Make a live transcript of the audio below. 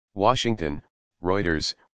Washington,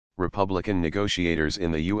 Reuters, Republican negotiators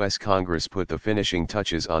in the U.S. Congress put the finishing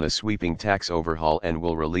touches on a sweeping tax overhaul and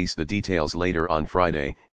will release the details later on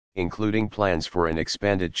Friday, including plans for an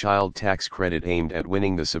expanded child tax credit aimed at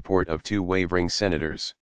winning the support of two wavering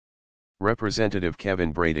senators. Representative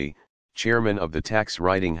Kevin Brady, chairman of the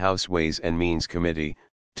tax-writing House Ways and Means Committee,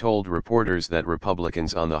 told reporters that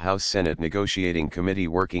Republicans on the House-Senate negotiating committee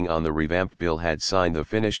working on the revamped bill had signed the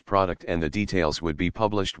finished product and the details would be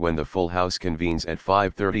published when the full House convenes at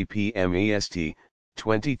 5:30 p.m. EST,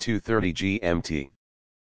 22:30 GMT.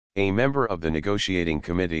 A member of the negotiating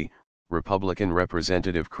committee, Republican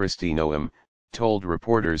Representative Kristi Noem, told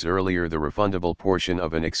reporters earlier the refundable portion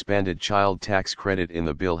of an expanded child tax credit in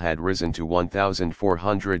the bill had risen to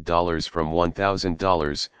 $1,400 from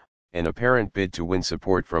 $1,000, an apparent bid to win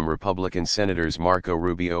support from Republican Senators Marco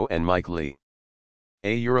Rubio and Mike Lee.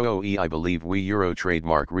 I believe we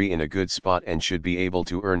trademark in a good spot and should be able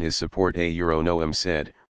to earn his support, Noem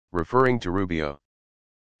said, referring to Rubio.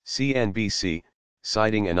 CNBC,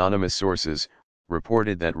 citing anonymous sources,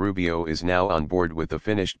 reported that Rubio is now on board with the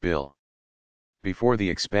finished bill. Before the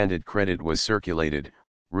expanded credit was circulated,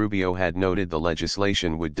 Rubio had noted the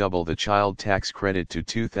legislation would double the child tax credit to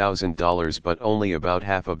 $2,000, but only about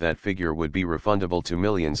half of that figure would be refundable to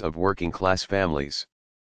millions of working-class families.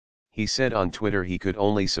 He said on Twitter he could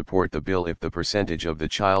only support the bill if the percentage of the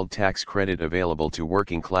child tax credit available to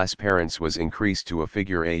working-class parents was increased to a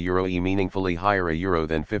figure meaningfully higher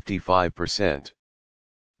than 55%.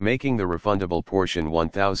 Making the refundable portion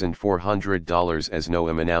 $1,400, as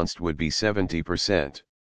Noem announced, would be 70%.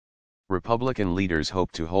 Republican leaders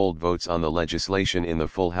hope to hold votes on the legislation in the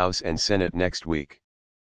full House and Senate next week.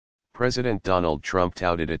 President Donald Trump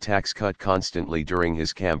touted a tax cut constantly during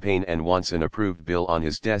his campaign and wants an approved bill on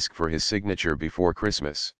his desk for his signature before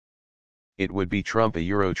Christmas. It would be Trump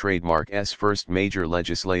trademark's first major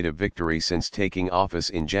legislative victory since taking office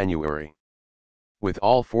in January. With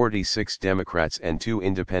all 46 Democrats and 2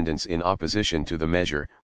 independents in opposition to the measure,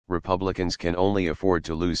 Republicans can only afford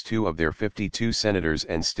to lose 2 of their 52 senators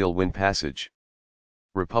and still win passage.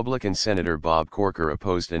 Republican Senator Bob Corker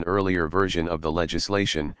opposed an earlier version of the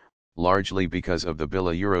legislation, largely because of the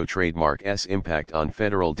bill trademark's impact on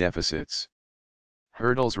federal deficits.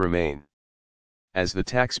 Hurdles remain. As the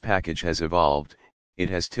tax package has evolved, it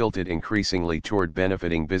has tilted increasingly toward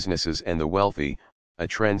benefiting businesses and the wealthy, a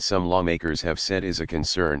trend some lawmakers have said is a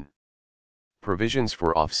concern. Provisions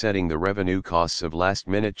for offsetting the revenue costs of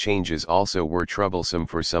last-minute changes also were troublesome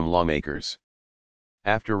for some lawmakers.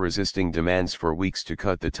 After resisting demands for weeks to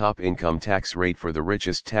cut the top income tax rate for the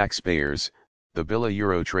richest taxpayers, the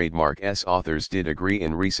bill trademark's authors did agree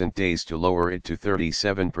in recent days to lower it to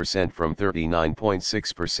 37% from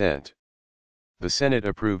 39.6%. The Senate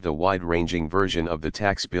approved a wide-ranging version of the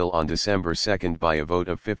tax bill on December 2 by a vote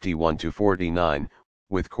of 51 to 49,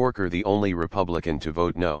 with Corker the only Republican to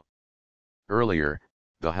vote no. Earlier,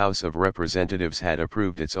 the House of Representatives had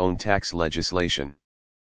approved its own tax legislation.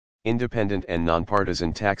 Independent and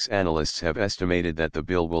nonpartisan tax analysts have estimated that the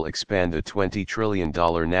bill will expand the $20 trillion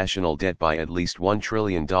national debt by at least $1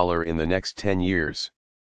 trillion in the next 10 years.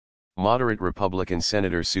 Moderate Republican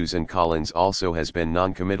Senator Susan Collins also has been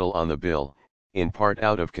noncommittal on the bill, in part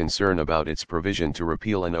out of concern about its provision to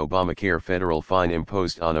repeal an Obamacare federal fine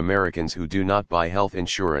imposed on Americans who do not buy health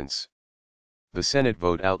insurance. The Senate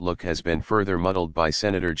vote outlook has been further muddled by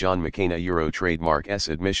Senator John McCain trademark's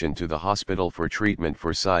admission to the hospital for treatment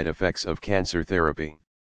for side effects of cancer therapy.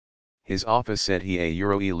 His office said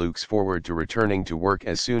he looks forward to returning to work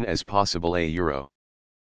as soon as possible.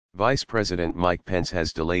 Vice President Mike Pence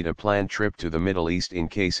has delayed a planned trip to the Middle East in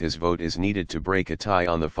case his vote is needed to break a tie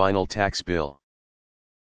on the final tax bill.